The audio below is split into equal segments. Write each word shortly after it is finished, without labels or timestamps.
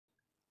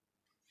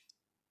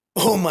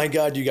Oh my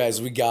God, you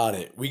guys, we got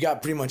it. We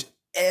got pretty much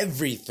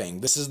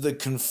everything. This is the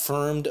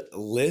confirmed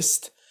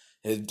list,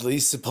 at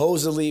least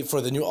supposedly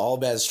for the new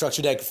Albaz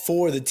Structure Deck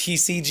for the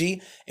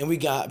TCG, and we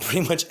got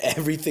pretty much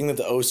everything that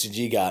the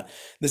OCG got.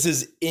 This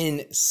is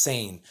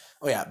insane.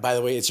 Oh yeah, by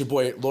the way, it's your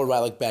boy Lord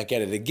Rylock back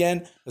at it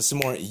again with some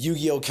more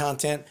Yu-Gi-Oh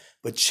content,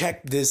 but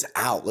check this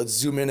out. Let's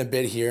zoom in a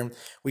bit here.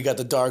 We got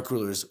the Dark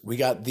Rulers, we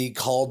got the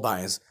Called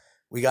Bys,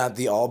 we got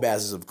the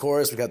Albazes, of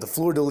course, we got the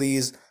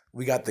Fleur-de-Lis,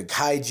 we got the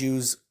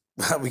Kaijus,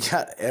 we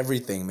got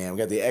everything, man. We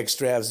got the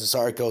Extravs, the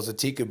Sarkos, the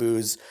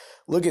Tikaboos.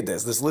 Look at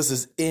this. This list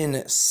is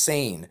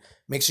insane.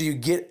 Make sure you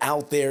get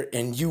out there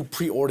and you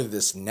pre-order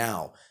this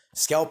now.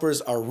 Scalpers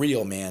are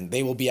real, man.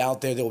 They will be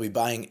out there. They will be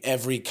buying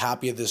every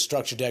copy of this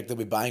structure deck. They'll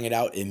be buying it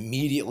out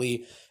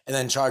immediately and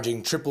then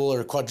charging triple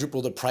or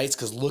quadruple the price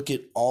because look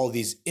at all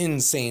these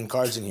insane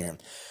cards in here.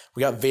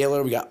 We got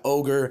Valor. We got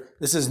Ogre.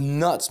 This is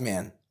nuts,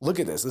 man. Look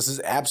at this. This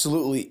is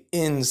absolutely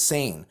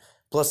insane.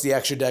 Plus the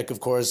extra deck, of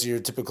course, your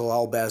typical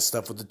Albaz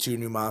stuff with the 2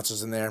 new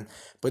monsters in there.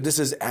 But this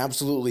is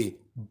absolutely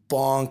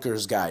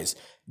bonkers, guys.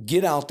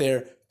 Get out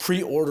there,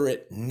 pre-order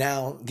it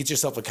now. Get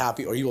yourself a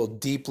copy or you will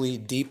deeply,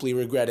 deeply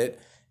regret it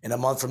in a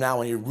month from now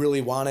when you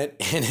really want it.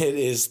 And it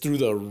is through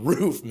the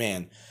roof,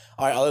 man.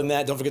 All right, other than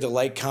that, don't forget to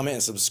like, comment,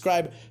 and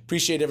subscribe.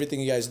 Appreciate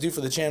everything you guys do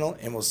for the channel,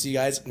 and we'll see you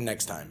guys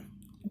next time.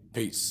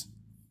 Peace.